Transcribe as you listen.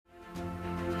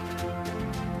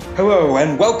Hello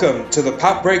and welcome to the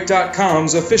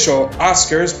PopBreak.com's official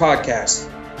Oscars podcast,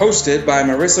 hosted by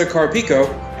Marissa Carpico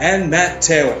and Matt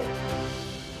Taylor.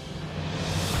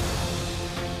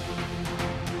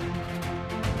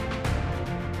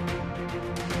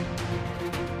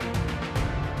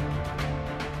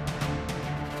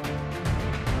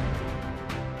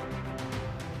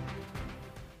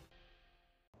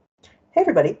 Hey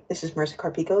everybody, this is Marissa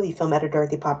Carpico, the film editor at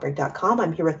thepopbreak.com.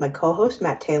 I'm here with my co-host,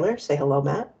 Matt Taylor. Say hello,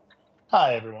 Matt.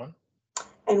 Hi, everyone.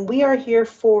 And we are here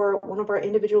for one of our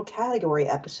individual category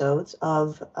episodes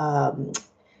of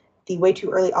the Way Too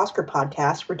Early Oscar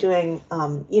podcast. We're doing,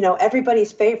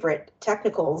 everybody's favorite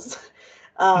technicals,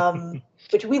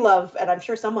 which we love, and I'm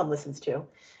sure someone listens to.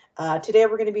 Today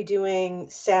we're going to be doing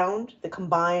sound, the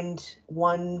combined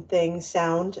one thing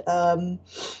sound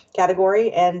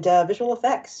category, and visual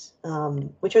effects,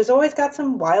 which has always got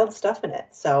some wild stuff in it.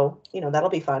 So, that'll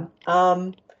be fun.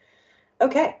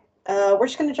 Okay. We're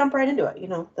just going to jump right into it.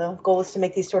 The goal is to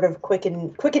make these sort of quick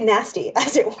and nasty,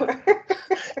 as it were.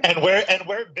 and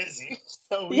we're busy.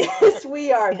 So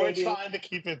we are. We're trying to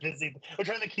keep it busy. We're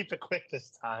trying to keep it quick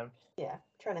this time. Yeah,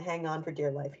 trying to hang on for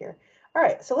dear life here. All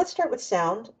right, so let's start with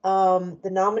sound. The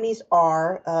nominees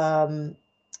are, I'm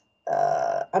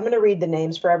going to read the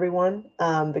names for everyone,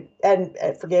 and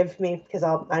forgive me because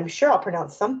I'm sure I'll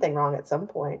pronounce something wrong at some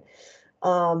point.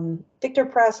 Victor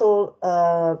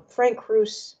Prassel, Frank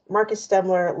Cruz, Marcus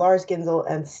Stemler, Lars Ginzel,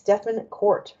 and Stefan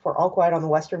Kort for All Quiet on the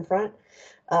Western Front.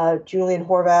 Julian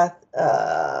Horvath,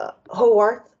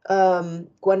 Howarth,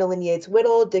 Gwendolyn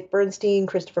Yates-Whittle, Dick Bernstein,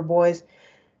 Christopher Boyes,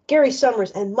 Gary Summers,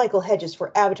 and Michael Hedges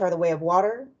for Avatar: The Way of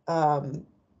Water.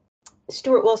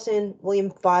 Stuart Wilson,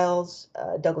 William Files,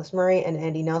 Douglas Murray, and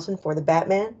Andy Nelson for The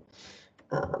Batman.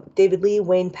 David Lee,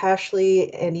 Wayne Pashley,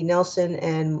 Andy Nelson,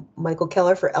 and Michael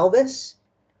Keller for Elvis.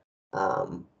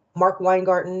 Mark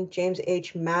Weingarten, James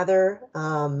H. Mather,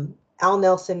 Al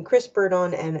Nelson, Chris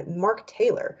Burdon, and Mark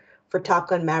Taylor for Top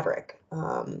Gun Maverick.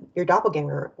 Your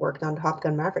doppelganger worked on Top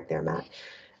Gun Maverick there, Matt.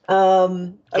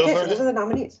 Okay, so those are the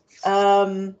nominees.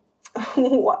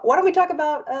 Why don't we talk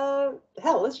about,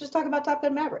 let's just talk about Top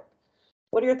Gun Maverick.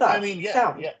 What are your thoughts?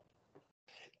 Sound. Yeah.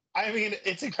 I mean,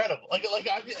 it's incredible.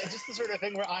 It's just the sort of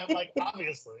thing where I'm like,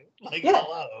 obviously,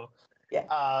 hello.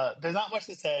 Yeah. There's not much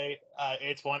to say.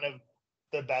 It's one of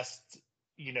the best,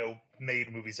 made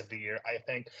movies of the year, I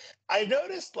think. I've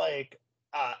noticed,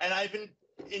 and I've been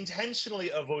intentionally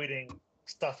avoiding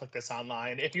stuff like this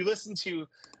online. If you listen to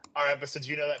our episodes,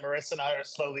 you know that Marissa and I are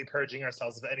slowly purging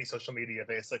ourselves of any social media,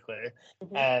 basically.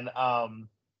 Mm-hmm. And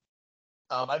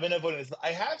I've been avoiding this.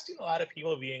 I have seen a lot of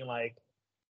people being like,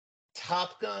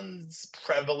 Top Gun's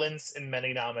prevalence in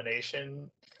many nomination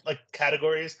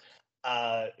categories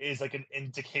is an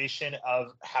indication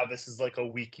of how this is a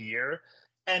weak year.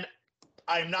 And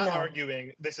I'm not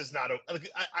arguing this is not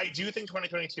I do think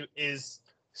 2022 is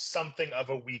something of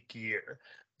a weak year.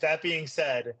 That being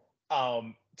said,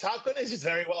 Top Gun is just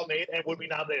very well made and would be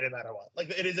nominated no matter what.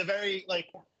 It is a very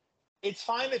it's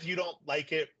fine if you don't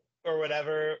like it or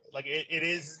whatever. It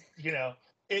is,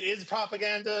 it is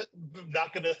propaganda.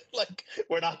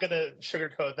 We're not gonna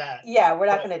sugarcoat that. Yeah, we're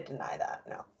not gonna deny that.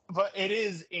 No. But it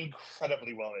is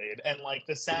incredibly well made, and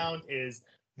the sound is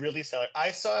really stellar.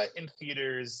 I saw it in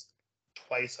theaters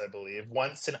twice, I believe.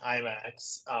 Once in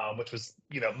IMAX, which was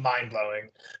mind blowing.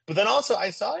 But then also I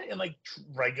saw it in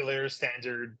regular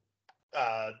standard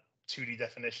 2D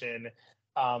definition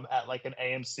at an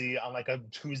AMC on a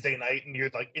Tuesday night near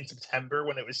in September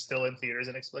when it was still in theaters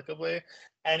inexplicably,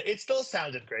 and it still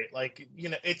sounded great.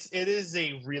 It is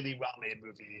a really well made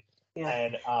movie. Yeah.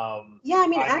 And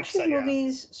action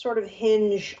movies sort of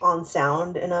hinge on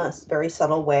sound in a very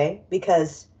subtle way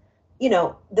because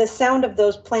the sound of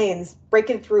those planes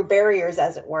breaking through barriers,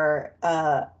 as it were,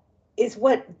 is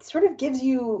what sort of gives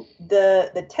you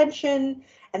the tension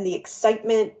and the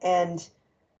excitement, and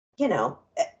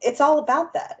it's all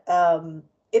about that.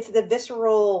 It's the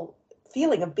visceral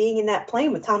feeling of being in that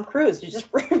plane with Tom Cruise, just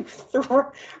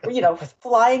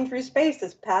flying through space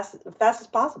as fast as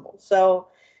possible. So,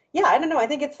 yeah, I don't know. I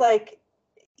think it's I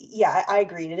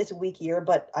agree. It is a weak year,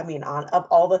 but I mean, of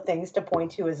all the things to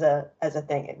point to as a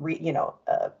thing,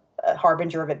 a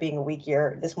harbinger of it being a weak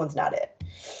year, this one's not it.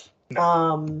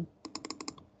 No.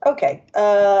 Okay.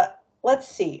 Let's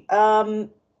see. I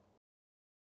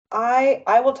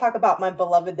will talk about my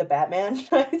beloved The Batman,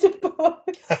 I suppose.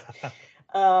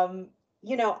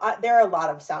 There are a lot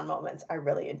of sound moments I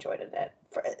really enjoyed in it.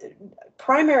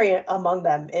 Primary among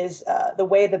them is the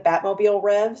way the Batmobile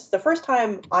revs. The first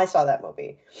time I saw that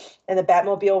movie, and the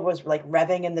Batmobile was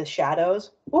revving in the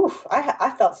shadows. Oof!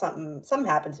 I felt something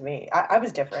happened to me. I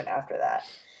was different after that.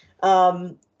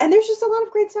 And there's just a lot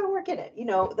of great sound work in it. You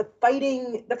know,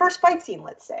 the first fight scene,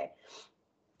 let's say,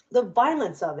 the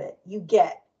violence of it you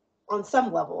get on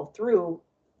some level through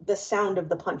the sound of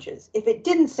the punches. If it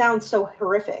didn't sound so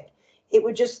horrific, it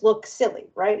would just look silly,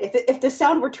 right? If the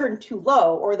sound were turned too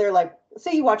low, or they're like,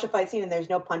 say you watch a fight scene and there's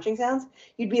no punching sounds,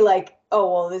 you'd be like,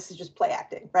 oh, well, this is just play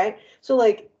acting, right? So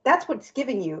like that's what's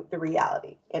giving you the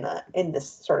reality in this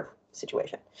sort of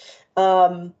situation.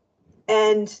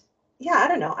 And yeah, I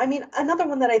don't know. I mean, another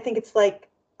one that I think it's like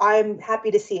I'm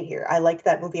happy to see it here. I liked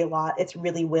that movie a lot. It's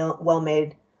really well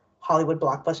made Hollywood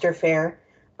blockbuster fare.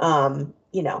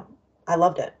 You know, I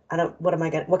loved it.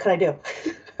 What can I do?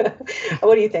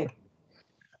 What do you think?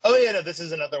 Oh yeah, no, this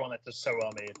is another one that's just so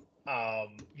well made.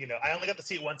 You know, I only got to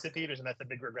see it once in theaters, and that's a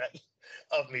big regret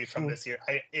of me from this year.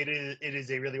 It is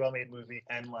a really well made movie,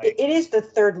 and like it is the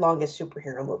third longest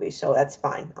superhero movie, so that's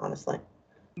fine, honestly.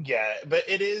 Yeah, but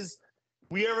it is.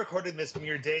 We are recording this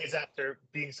mere days after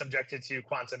being subjected to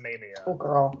Quantumania. Oh,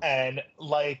 girl. And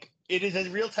like, it is a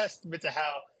real testament to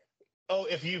how,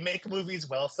 if you make movies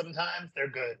well, sometimes they're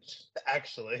good,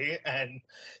 actually. And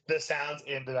the sounds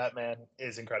in The Batman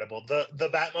is incredible. The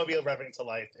Batmobile revving to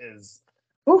life is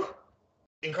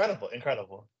incredible.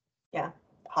 Yeah,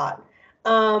 hot.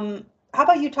 How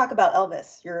about you talk about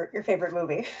Elvis, your favorite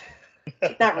movie?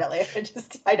 Not really.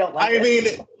 I don't like it. I mean,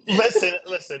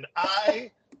 listen.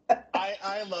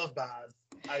 I love Baz.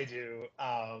 I do.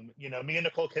 You know, me and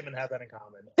Nicole Kidman have that in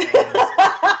common.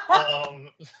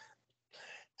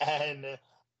 And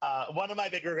one of my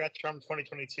big regrets from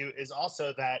 2022 is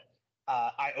also that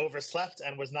I overslept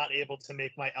and was not able to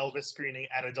make my Elvis screening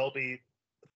at a Dolby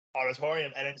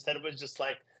auditorium, and instead it was just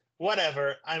like,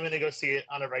 whatever, I'm going to go see it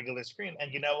on a regular screen.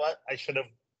 And you know what? I should have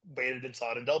waited and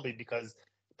saw it in Dolby because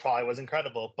it probably was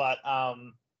incredible. But,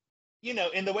 you know,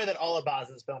 in the way that all of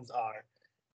Baz's films are,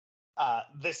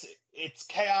 it's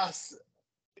chaos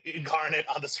incarnate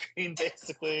on the screen,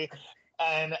 basically.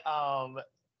 And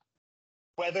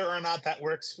whether or not that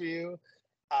works for you,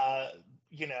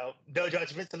 you know, no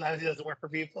judgment. Sometimes it doesn't work for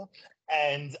people.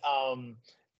 And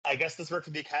I guess this worked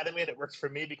for the Academy, and it works for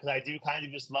me because I do kind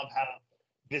of just love how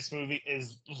this movie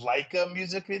is like a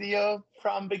music video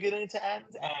from beginning to end.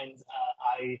 And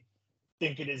I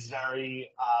think it is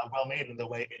very well made in the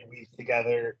way it weaves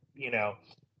together, you know,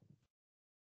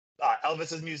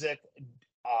 Elvis's music,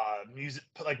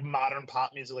 like modern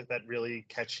pop music, like that really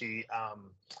catchy,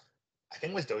 I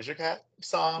think it was Doja Cat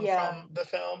song from the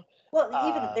film. Well,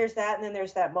 even there's that, and then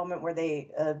there's that moment where they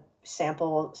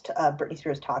sample Britney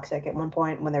Spears' "Toxic" at one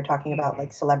point when they're talking about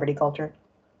like celebrity culture.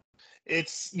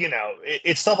 It's, you know,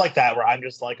 it's stuff like that where I'm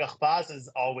just like, Baz is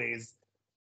always,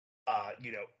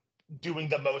 you know, doing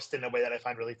the most in a way that I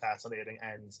find really fascinating,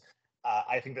 and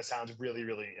I think this sounds really,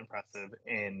 really impressive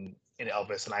in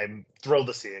Elvis, and I'm thrilled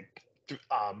to see it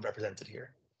represented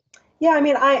here. Yeah, I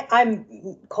mean,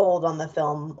 I'm cold on the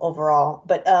film overall,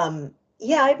 but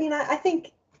yeah, I mean, I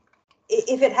think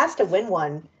if it has to win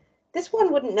one, this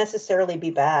one wouldn't necessarily be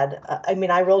bad. I mean,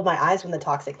 I rolled my eyes when the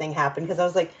Toxic thing happened because I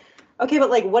was like, okay, but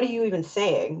like, what are you even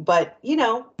saying? But you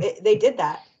know, they did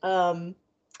that. And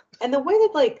the way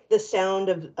that like the sound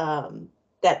of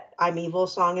that "I'm Evil"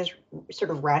 song is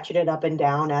sort of ratcheted up and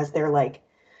down as they're like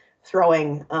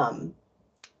throwing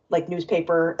like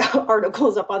newspaper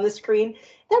articles up on the screen,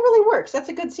 that really works. That's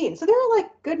a good scene. So there are like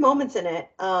good moments in it.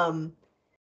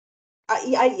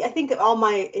 I think all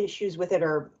my issues with it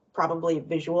are probably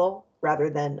visual rather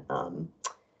than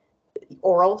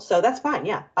oral, so that's fine.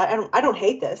 Yeah, I don't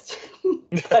hate this,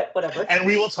 but whatever. And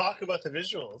we will talk about the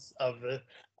visuals of the.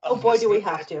 Oh boy, do we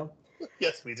have to?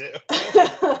 Yes, we do.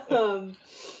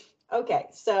 Okay,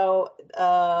 so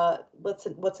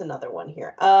what's another one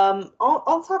here?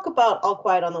 I'll talk about All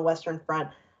Quiet on the Western Front.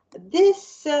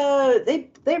 This they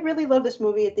really love this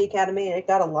movie at the Academy. It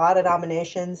got a lot of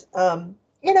nominations.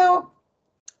 You know,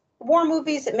 war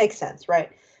movies, it makes sense, right?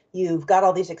 You've got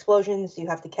all these explosions, you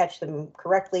have to catch them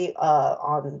correctly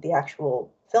on the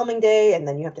actual filming day, and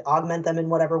then you have to augment them in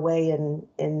whatever way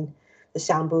in the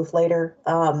sound booth later.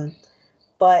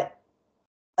 But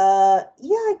yeah,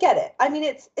 I get it. I mean,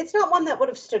 it's not one that would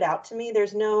have stood out to me.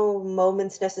 There's no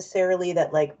moments necessarily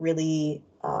that like really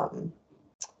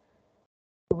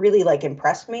like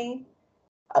impressed me.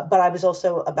 But I was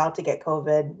also about to get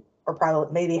COVID, or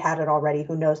probably maybe had it already.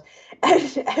 Who knows?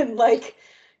 And like,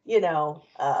 you know,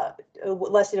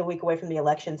 less than a week away from the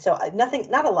election, so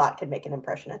not a lot could make an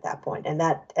impression at that point,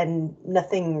 and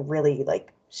nothing really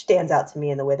like stands out to me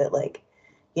in the way that like,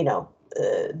 you know,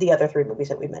 the other three movies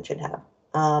that we mentioned have.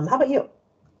 How about you?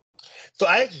 So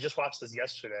I actually just watched this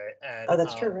yesterday, and oh,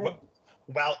 that's true, right?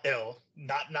 While ill,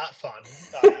 not fun.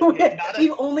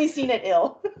 We've only seen it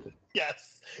ill.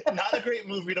 Yes, not a great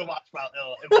movie to watch while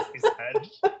ill, it must be said.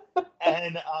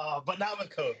 And but not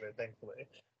with COVID, thankfully.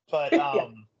 But Yeah.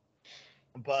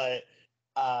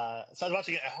 So I was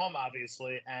watching it at home,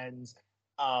 obviously, and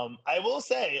I will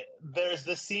say there's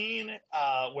the scene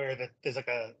where there's like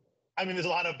there's a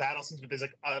lot of battle scenes, but there's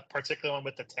like a particular one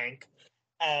with the tank,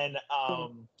 and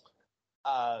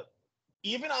uh,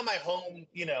 even on my home,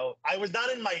 I was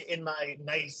not in my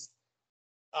nice,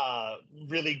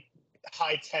 really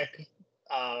high tech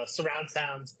surround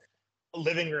sounds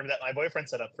living room that my boyfriend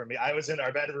set up for me. I was in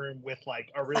our bedroom with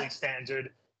like a really standard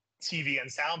TV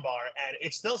and sound bar, and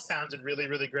it still sounded really,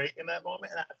 really great in that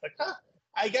moment. And I was like,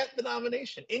 I get the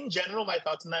nomination. In general, my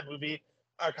thoughts on that movie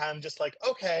are kind of just like,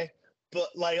 okay,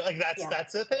 but like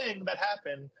that's a thing that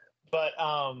happened. But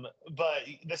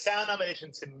the sound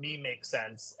nomination to me makes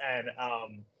sense, and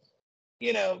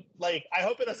like I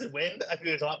hope it doesn't win. I think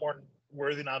there's a lot more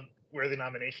worthy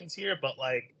nominations here, but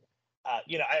like, I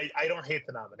don't hate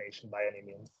the nomination by any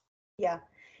means. Yeah,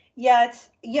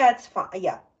 it's fine.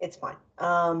 Yeah, it's fine.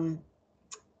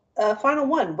 Final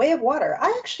one, Way of Water.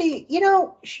 I actually,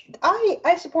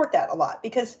 I support that a lot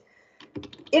because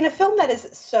in a film that is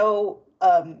so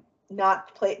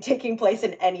not taking place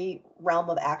in any realm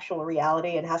of actual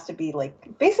reality and has to be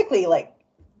like basically like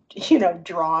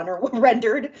drawn or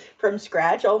rendered from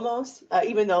scratch almost,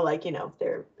 even though like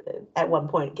they're at one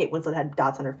point Kate Winslet had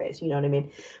dots on her face, you know what I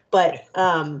mean, but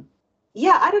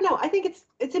yeah, I don't know, I think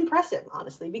it's impressive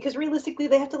honestly, because realistically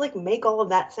they have to like make all of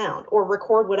that sound or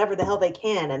record whatever the hell they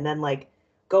can and then like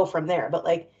go from there, but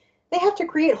like they have to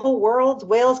create whole worlds.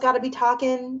 Whales got to be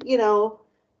talking,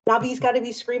 Nubbies got to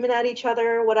be screaming at each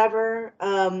other, whatever.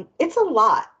 It's a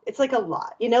lot. It's like a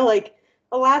lot, like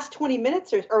the last 20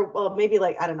 minutes or well, maybe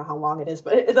like, I don't know how long it is,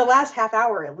 but the last half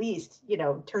hour at least,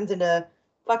 turns into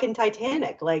fucking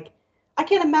Titanic. Like, I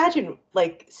can't imagine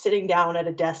like sitting down at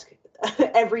a desk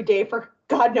every day for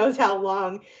God knows how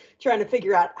long, trying to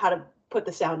figure out how to put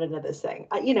the sound into this thing.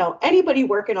 Anybody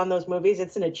working on those movies,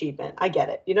 it's an achievement. I get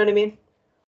it. You know what I mean?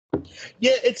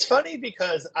 Yeah, it's funny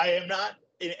because I am not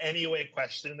in any way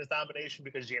questioning this nomination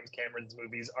because James Cameron's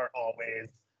movies are always,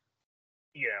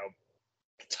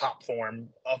 top form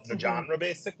of the genre,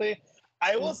 basically.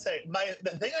 I will say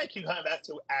the thing I keep coming back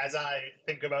to as I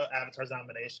think about Avatar's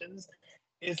nominations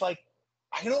is like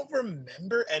I don't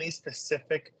remember any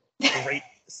specific great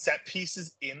set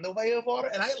pieces in The Way of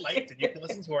Water, and I liked it. You can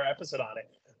listen to our episode on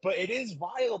it, but it is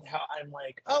wild how I'm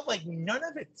like, oh, like none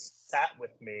of it sat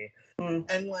with me,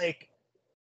 and like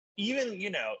even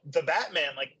the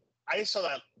Batman, like I saw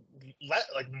that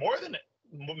like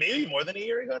maybe more than a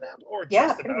year ago now, or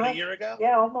just about a year ago.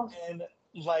 Yeah, almost. And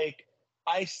like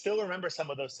I still remember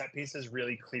some of those set pieces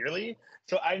really clearly.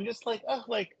 So I'm just like, oh,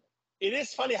 like it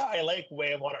is funny how I like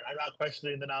Way of Water. I'm not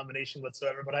questioning the nomination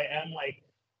whatsoever, but I am like,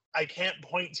 I can't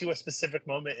point to a specific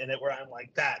moment in it where I'm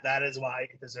like, that is why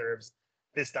it deserves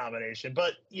this nomination.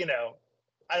 But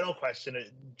I don't question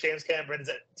it. James Cameron's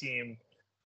team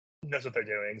knows what they're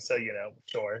doing, so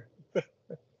sure.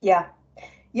 Yeah.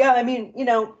 I mean,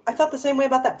 I felt the same way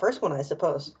about that first one, I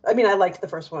suppose. I mean, I liked the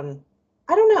first one.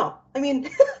 I don't know. I mean,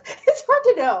 it's hard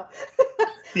to know.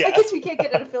 Yeah. I guess we can't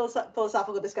get into a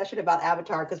philosophical discussion about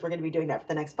Avatar because we're going to be doing that for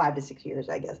the next 5 to 6 years,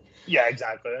 I guess. Yeah,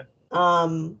 exactly.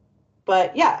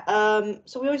 But yeah,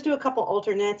 so we always do a couple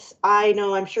alternates.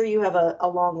 I'm sure you have a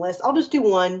long list. I'll just do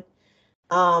one.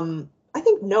 I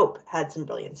think Nope had some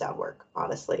brilliant sound work,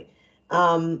 honestly.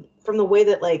 From the way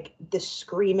that like the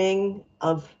screaming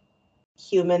of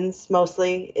humans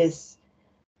mostly is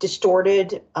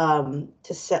distorted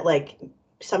to set like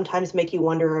sometimes make you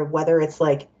wonder whether it's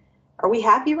like, are we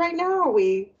happy right now? Are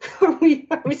we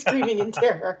screaming in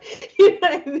terror? You know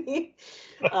what I mean?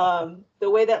 The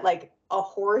way that like a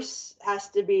horse has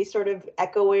to be sort of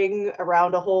echoing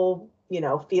around a whole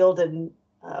field and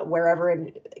wherever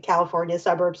in California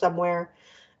suburb somewhere.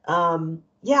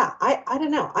 Yeah, I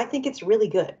don't know. I think it's really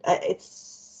good. The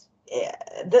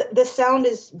sound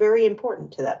is very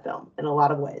important to that film in a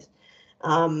lot of ways.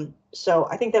 So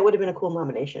I think that would have been a cool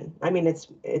nomination. I mean,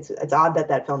 it's odd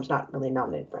that film's not really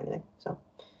nominated for anything.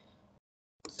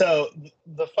 So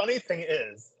the funny thing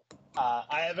is,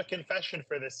 I have a confession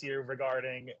for this year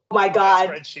regarding my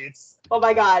spreadsheets. Oh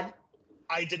my God.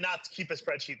 I did not keep a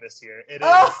spreadsheet this year. It is.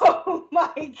 Oh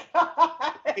my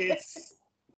God.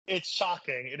 It's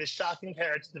shocking. It is shocking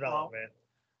character development.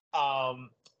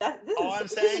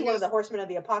 This is one of the Horsemen of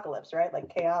the Apocalypse, right?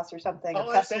 Like chaos or something. All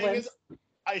I'm saying is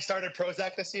I started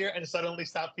Prozac this year and suddenly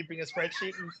stopped keeping a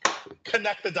spreadsheet and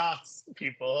connect the dots,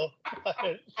 people.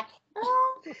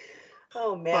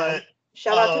 Oh man.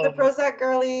 Shout out to the Prozac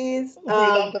girlies. We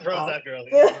love the Prozac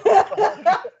girlies.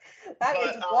 That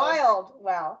is wild.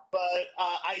 Wow. But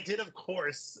I did, of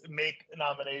course, make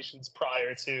nominations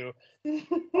prior to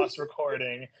us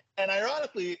recording, and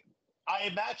ironically, I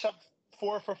match up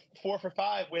 4 for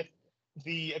 5 with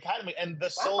the Academy, and the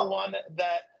sole one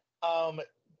that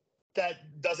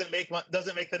doesn't make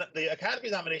the Academy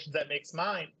nominations that makes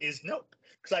mine is Nope,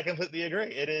 because I completely agree.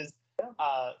 It is.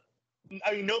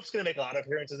 I mean, Nope's going to make a lot of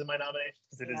appearances in my nominations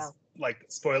because it is, like,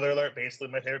 spoiler alert, basically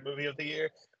my favorite movie of the year.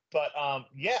 But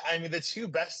yeah, I mean, the two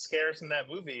best scares in that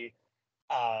movie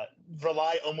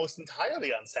rely almost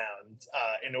entirely on sound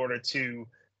in order to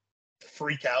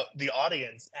freak out the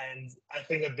audience. And I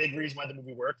think a big reason why the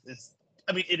movie works is,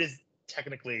 I mean, it is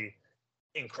technically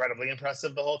incredibly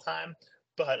impressive the whole time,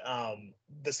 but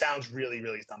the sound's really,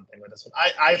 really something with this one.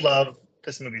 I love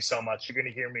this movie so much. You're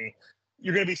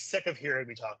gonna be sick of hearing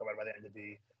me talk about it by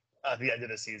the end of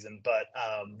the season. But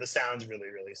the sound's really,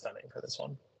 really stunning for this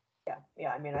one. Yeah.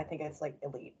 I mean, I think it's like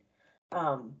elite.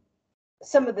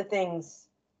 Some of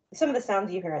the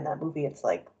sounds you hear in that movie, it's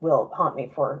like will haunt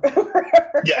me for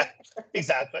forever. Yeah,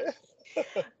 exactly.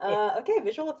 Okay,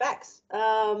 visual effects.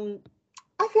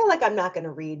 I feel like I'm not going to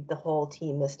read the whole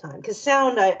team this time because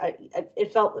sound,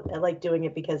 it felt like doing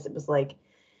it because it was like,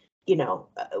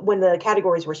 when the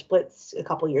categories were split a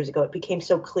couple years ago, it became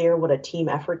so clear what a team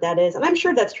effort that is. And I'm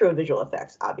sure that's true of visual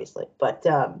effects, obviously. But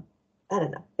I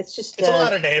don't know. It's just it's a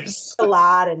lot of names. A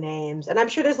lot of names. And I'm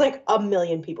sure there's like a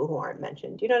million people who aren't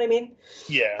mentioned. You know what I mean?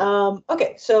 Yeah.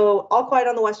 Okay, so All Quiet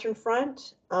on the Western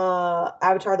Front,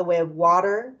 Avatar: The Way of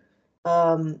Water,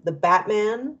 The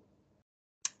Batman,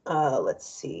 let's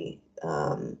see,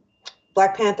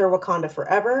 Black Panther: Wakanda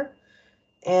Forever,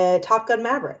 and Top Gun: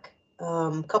 Maverick.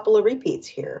 Couple of repeats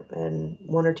here and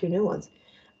one or two new ones.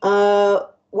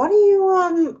 Why don't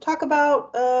you talk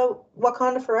about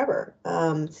Wakanda Forever?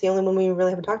 It's the only one we really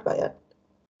haven't talked about yet.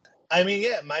 I mean,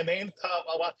 yeah, my main thought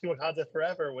while watching Wakanda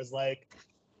Forever was like,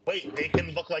 wait, they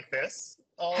can look like this?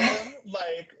 All of them?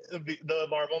 Like the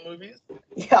Marvel movies?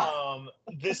 Yeah.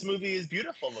 This movie is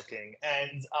beautiful looking.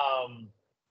 And,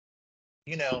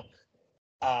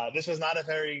 this was not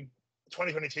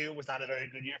 2022 was not a very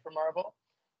good year for Marvel.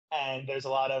 And there's a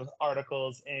lot of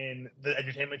articles in the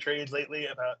entertainment trades lately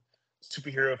about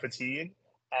superhero fatigue.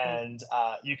 And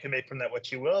you can make from that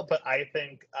what you will. But I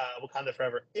think Wakanda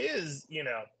Forever is,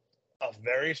 a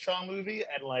very strong movie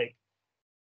and, like,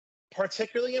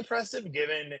 particularly impressive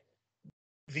given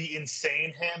the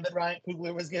insane hand that Ryan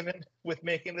Coogler was given with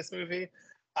making this movie.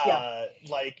 The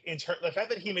fact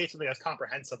that he made something that's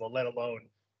comprehensible, let alone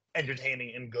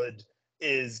entertaining and good,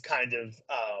 is kind of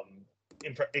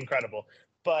incredible.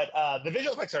 But the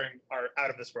visual effects are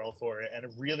out of this world for it,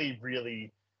 and really,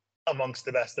 really amongst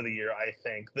the best of the year. I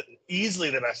think easily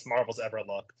the best Marvel's ever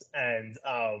looked. And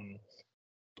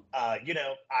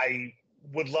I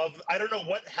would love. I don't know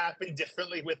what happened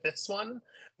differently with this one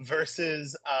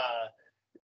versus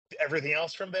everything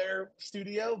else from their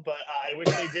studio, but I wish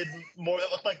they did more that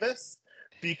looked like this.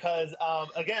 Because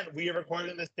again, we are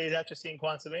recording this days after seeing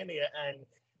Quantumania, and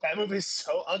that movie is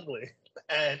so ugly.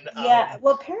 And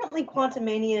well, apparently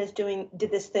Quantumania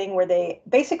did this thing where they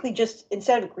basically just,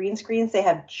 instead of green screens, they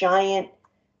have giant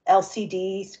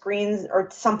LCD screens or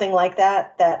something like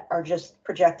that are just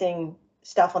projecting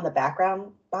stuff on the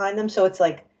background behind them. So it's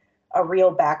like a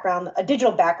real background, a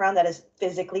digital background that is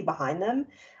physically behind them.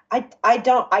 I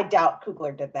doubt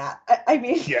Coogler did that. I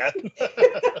mean, yeah.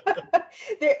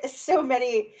 There's so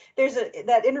many. There's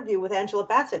that interview with Angela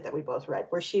Bassett that we both read,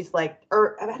 where she's like,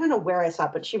 or I don't know where I saw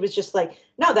it, but she was just like,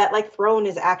 no, that like throne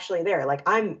is actually there. Like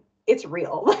it's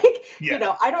real. Like,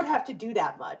 I don't have to do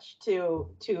that much to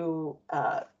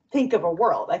think of a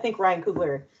world. I think Ryan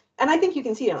Coogler, and I think you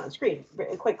can see it on screen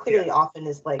quite clearly, often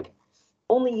is like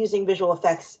only using visual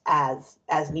effects as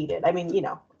needed. I mean,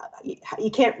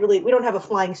 you can't really, we don't have a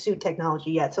flying suit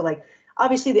technology yet. So like,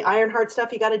 obviously the Ironheart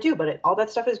stuff you got to do, but all that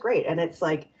stuff is great. And it's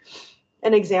like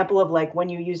an example of like when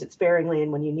you use it sparingly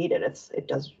and when you need it, it's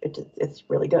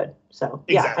really good. So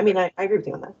yeah, I mean, I agree with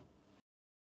you on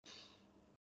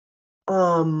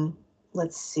that.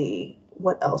 Let's see,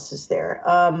 what else is there?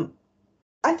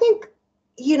 I think,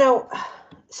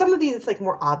 some of these, it's like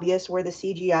more obvious where the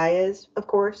CGI is, of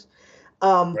course.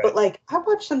 Right. But like I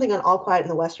watched something on All Quiet on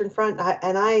the Western Front,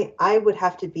 and I would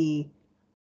have to be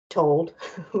told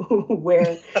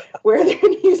where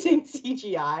they're using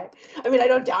CGI. I mean, I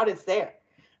don't doubt it's there.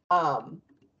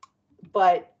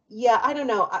 But yeah, I don't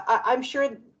know. I'm sure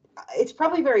it's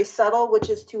probably very subtle, which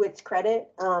is to its credit.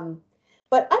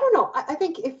 But I don't know. I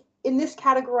think if in this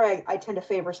category, I tend to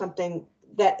favor something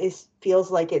that feels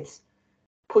like it's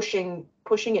pushing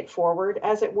it forward,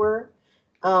 as it were.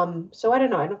 So I don't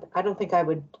know. I don't think I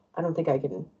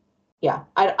can Yeah,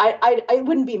 I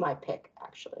wouldn't be my pick,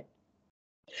 actually.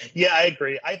 Yeah, I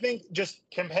agree. I think just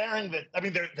comparing the, I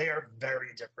mean, they are very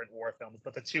different war films,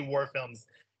 but the two war films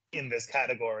in this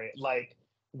category, like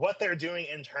what they're doing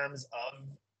in terms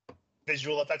of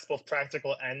visual effects, both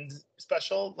practical and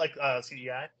special, like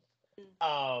CGI,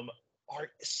 are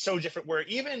so different. Where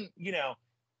even, you know,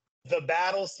 the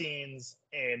battle scenes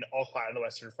in All Quiet on the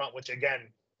Western Front, which again,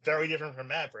 very different from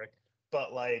Maverick,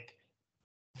 but like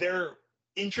they're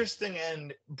interesting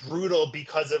and brutal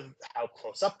because of how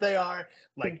close up they are,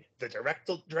 like the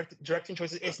directing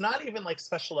choices. It's not even like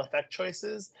special effect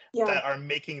choices Yeah. that are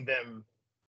making them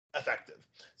effective.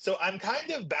 So I'm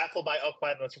kind of baffled by All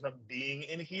Quiet on the Western Front being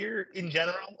in here in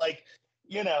general. Like,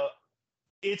 you know,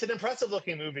 it's an impressive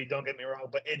looking movie, don't get me wrong,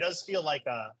 but it does feel like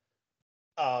a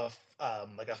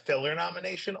filler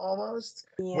nomination almost,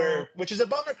 Yeah. where which is a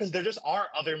bummer because there just are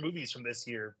other movies from this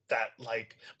year that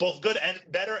like both good and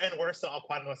better and worse than All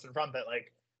Quiet on the Western Front that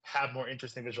like have more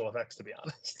interesting visual effects, to be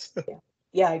honest.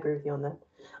 Yeah, I agree with you on that.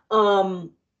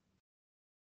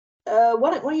 Why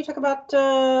don't you talk about?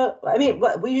 I mean,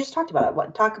 what we just talked about it.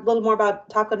 What talk a little more about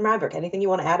Top Gun Maverick? Anything you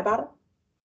want to add about it?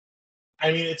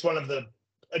 I mean, it's one of the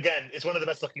it's one of the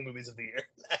best looking movies of the year,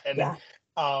 and Yeah.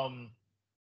 um,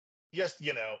 just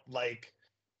you know, like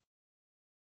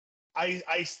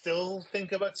I still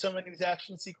think about so many of these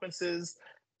action sequences,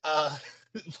 uh,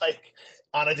 like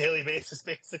on a daily basis,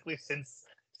 basically since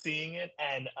seeing it,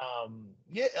 and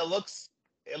yeah, it looks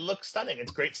stunning.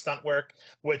 It's great stunt work,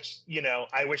 which you know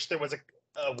I wish there was a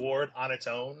award on its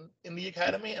own in the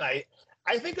Academy, and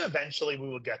I think eventually we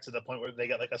will get to the point where they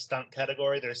get like a stunt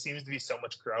category. There seems to be so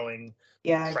much growing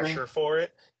Yeah, I agree. pressure for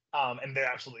it, and there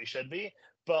absolutely should be.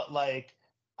 But like,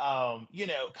 you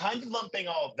know, kind of lumping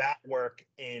all of that work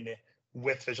in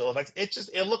with visual effects,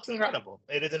 it looks incredible.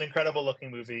 It is an incredible looking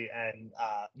movie, and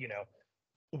you know,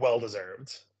 well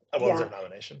deserved, a well Yeah. deserved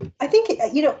nomination. I think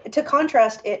to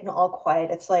contrast it and All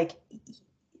Quiet, it's like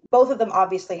both of them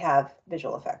obviously have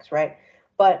visual effects, right?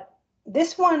 But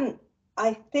this one,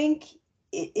 I think,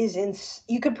 is in.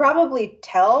 You could probably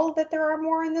tell that there are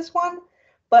more in this one,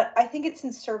 but I think it's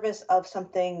in service of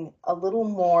something a little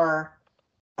more.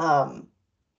 Um,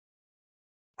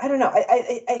 I don't know.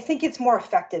 I think it's more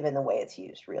effective in the way it's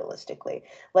used realistically.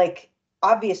 Like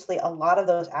obviously, a lot of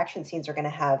those action scenes are going to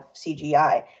have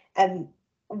CGI, and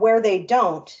where they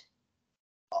don't,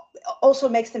 also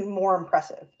makes them more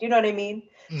impressive. Do you know what I mean?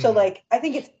 So Mm. like I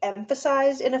think it's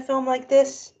emphasized in a film like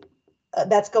this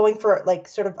that's going for like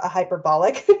sort of a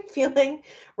hyperbolic feeling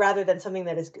rather than something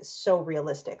that is so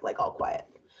realistic like All Quiet.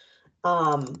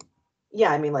 Um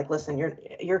yeah, I mean like listen, you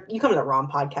come to the wrong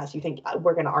podcast. You think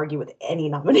we're going to argue with any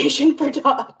nomination for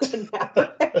Top Gun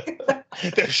Maverick.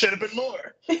 There should have been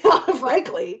more.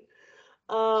 Frankly.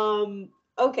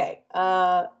 Okay.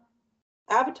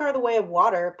 Avatar: The Way of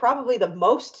Water, probably the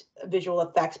most visual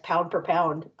effects pound per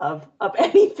pound of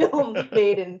any film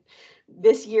made in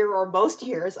this year or most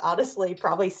years, honestly,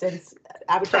 probably since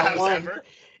Avatar Perhaps 1. ever.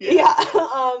 Yeah.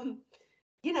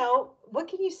 Yeah. What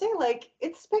can you say? Like,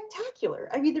 it's spectacular.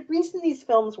 I mean, the reason these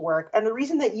films work and the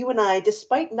reason that you and I,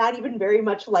 despite not even very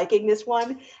much liking this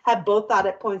one, have both thought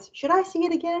at points, should I see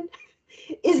it again?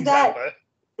 Is that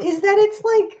Exactly. it's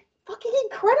like fucking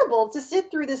incredible to sit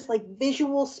through this like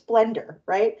visual splendor,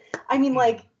 right? I mean, Mhm.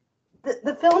 like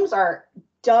the films are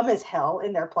dumb as hell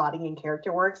in their plotting and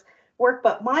character work,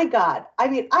 but my God, I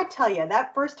mean, I tell you,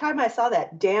 that first time I saw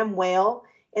that damn whale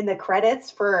in the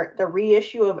credits for the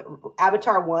reissue of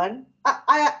Avatar 1,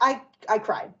 I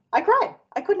cried. I cried.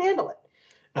 I couldn't handle it.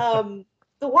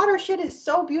 The water shit is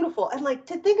so beautiful. And like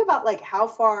to think about like how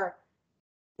far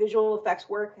visual effects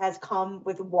work has come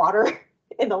with water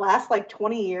in the last like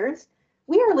 20 years,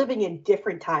 we are living in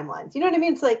different timelines. You know what I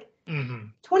mean? It's like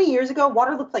Mhm. 20 years ago,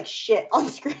 water looked like shit on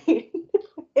the screen.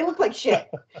 It looked like shit.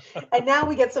 And now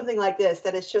we get something like this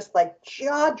that is just like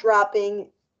jaw dropping,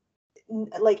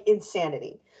 like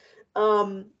insanity.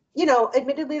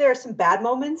 Admittedly, there are some bad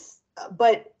moments,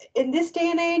 but in this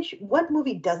day and age, what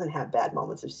movie doesn't have bad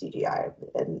moments of CGI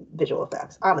and visual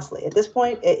effects? Honestly, at this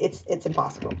point, it's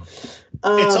impossible.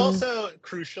 It's Um, also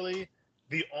crucially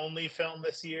the only film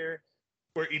this year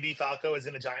where Edie Falco is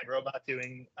in a giant robot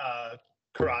doing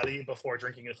karate before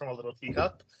drinking it from a little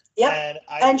teacup. Yep. And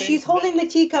I And she's think that, holding the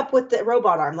teacup with the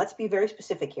robot arm. Let's be very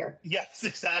specific here. yes,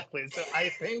 exactly. So I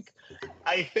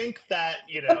think that,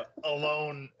 you know,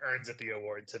 alone earns it the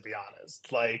award, to be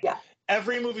honest. Like Yeah,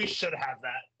 every movie should have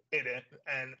that in it,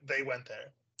 and they went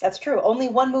there. that's true. Only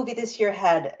one movie this year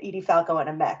had Edie Falco in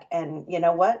a mech, and you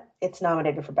know what? It's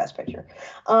nominated for Best Picture.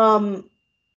 Um,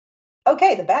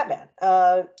 okay, the Batman.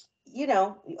 How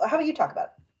about you talk about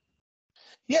it?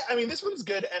 Yeah, I mean, this one's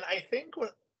good, and I think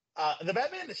the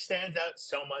Batman stands out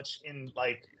so much in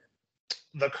like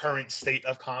the current state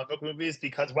of comic book movies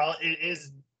because while it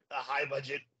is a high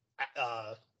budget,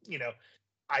 you know,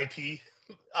 IP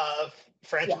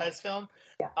franchise film,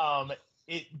 Yeah.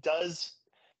 it does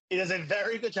a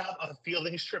very good job of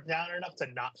feeling stripped down enough to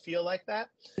not feel like that.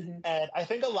 Mhm. And I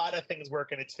think a lot of things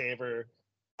work in its favor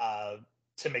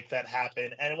to make that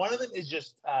happen. And one of them is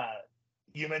just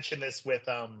you mentioned this with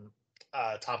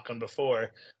Top Gun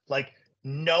before, like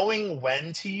knowing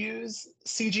when to use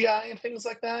CGI and things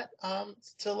like that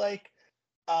to like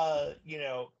you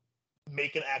know,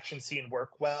 make an action scene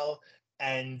work well.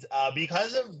 And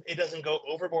because of it doesn't go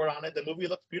overboard on it, the movie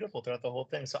looks beautiful throughout the whole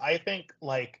thing. So I think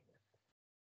like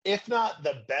if not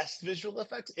the best visual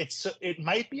effects, it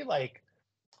might be like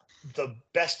the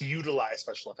best utilized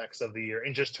special effects of the year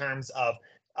in just terms of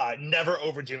never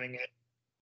overdoing it,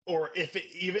 or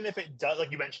even if it does,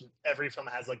 like you mentioned, every film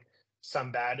has like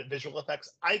some bad visual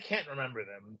effects. I can't remember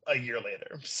them a year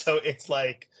later, so it's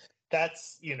like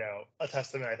that's a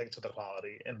testament, I think, to the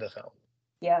quality in the film.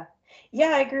 Yeah.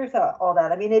 Yeah, I agree with all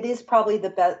that. I mean, it is probably the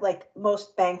best, like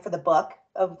most bang for the buck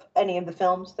of any of the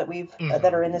films that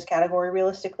that are in this category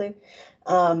realistically.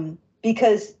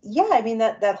 Because yeah, I mean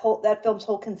that film's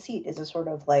whole conceit is a sort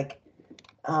of like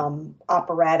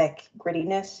operatic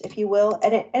grittiness, if you will,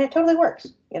 and it totally works,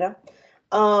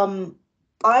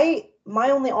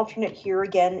 my only alternate here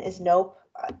again is Nope.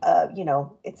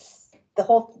 It's the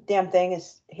whole damn thing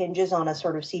hinges on a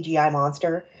sort of CGI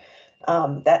monster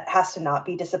that has to not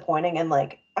be disappointing. And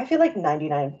like, I feel like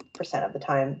 99% of the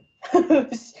time,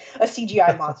 a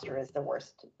CGI monster is the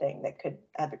worst thing that could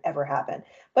ever happen.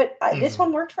 But this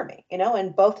one worked for me,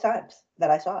 and both times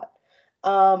that I saw it.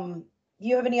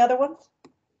 You have any other ones?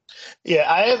 Yeah,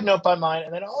 I have Nope on mine,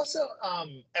 and then also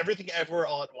Everything Everywhere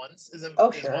All at Once is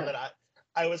Sure. one that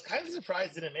I was kind of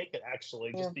surprised didn't make it,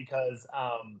 actually, just because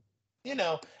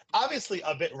obviously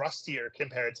a bit rustier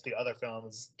compared to the other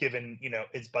films given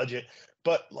its budget,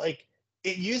 but like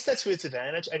it used that to its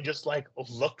advantage and just like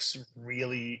looks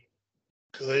really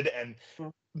good. And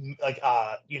like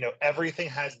everything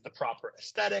has the proper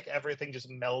aesthetic, everything just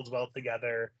melds well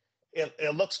together.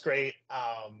 It looks great.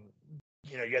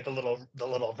 You have the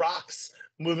little rocks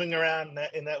moving around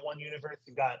in that one universe.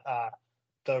 You got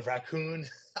the raccoon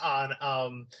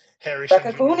on Harry Sheen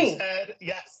Jr.'s head.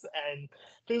 Yes, and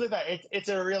things like that. It's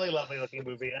a really lovely looking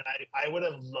movie, and I would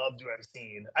have loved to have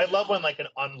seen. I love when like an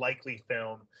unlikely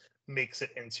film makes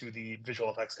it into the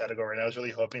visual effects category, and I was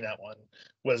really hoping that one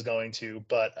was going to,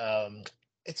 but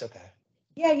it's okay.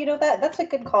 Yeah, that's a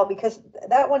good call because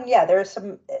that one, yeah, there's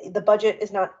the budget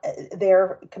is not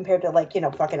there compared to like,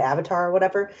 fucking Avatar or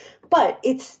whatever, but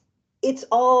it's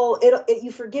all,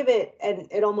 you forgive it and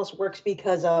it almost works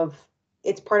because of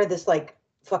it's part of this like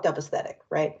fucked up aesthetic,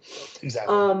 right?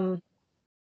 Exactly.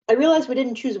 I realize we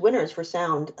didn't choose winners for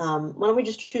sound. Why don't we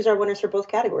just choose our winners for both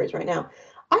categories right now?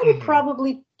 I would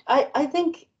probably, I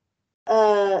think,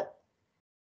 I'd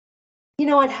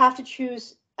have to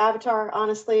choose Avatar,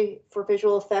 honestly, for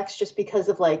visual effects, just because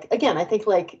of like, again, I think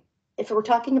like if we're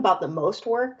talking about the most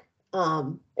work,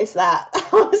 it's that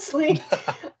honestly.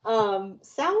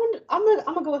 Sound, I'm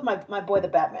gonna go with my boy, the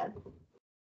Batman.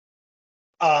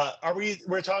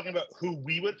 We're talking about who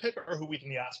we would pick or who we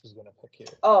think the Oscars are gonna pick here?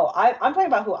 Oh, I'm talking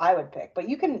about who I would pick, but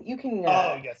you can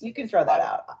yes, you can throw that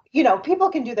out. People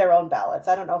can do their own ballots.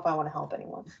 I don't know if I want to help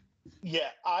anyone. Yeah,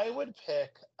 I would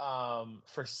pick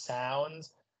for sound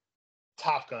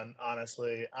Top Gun,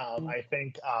 honestly. I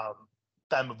think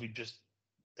that movie just,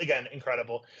 again,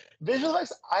 incredible. Visual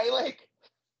effects,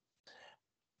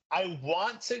 I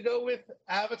want to go with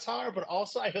Avatar, but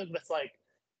also I feel like that's like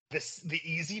the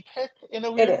easy pick in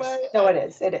a weird way. No, it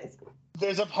is. It is.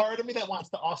 There's a part of me that wants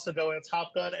to also go with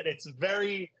Top Gun, and it's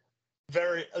very,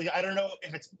 very. I don't know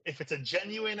if it's a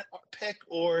genuine pick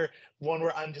or one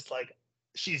where I'm just like,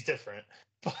 she's different.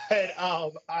 But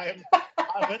I'm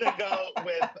gonna go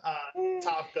with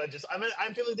Top Gun.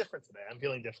 I'm feeling different today. I'm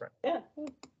feeling different. Yeah.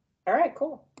 All right.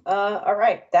 Cool. All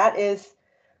right. That is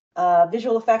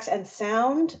visual effects and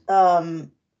sound.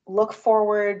 Look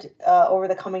forward over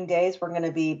the coming days. We're going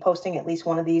to be posting at least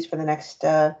one of these for the next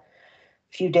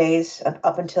few days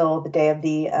up until the day of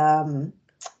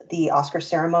the Oscar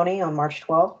ceremony on March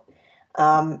 12th.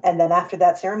 And then after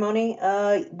that ceremony,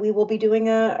 we will be doing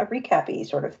a recap-y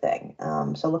sort of thing.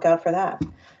 So look out for that.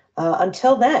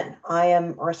 Until then, I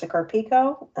am Marissa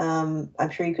Carpico. I'm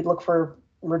sure you could look for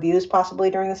reviews possibly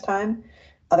during this time.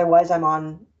 Otherwise, I'm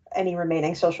on any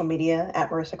remaining social media at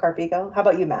Marissa Carpico. How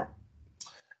about you, Matt?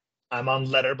 I'm on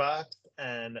Letterboxd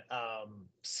and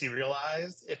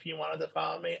Serialized if you wanted to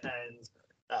follow me. And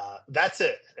that's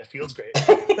it. It feels great.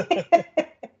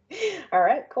 All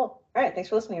right, cool. All right, thanks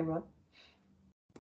for listening, everyone.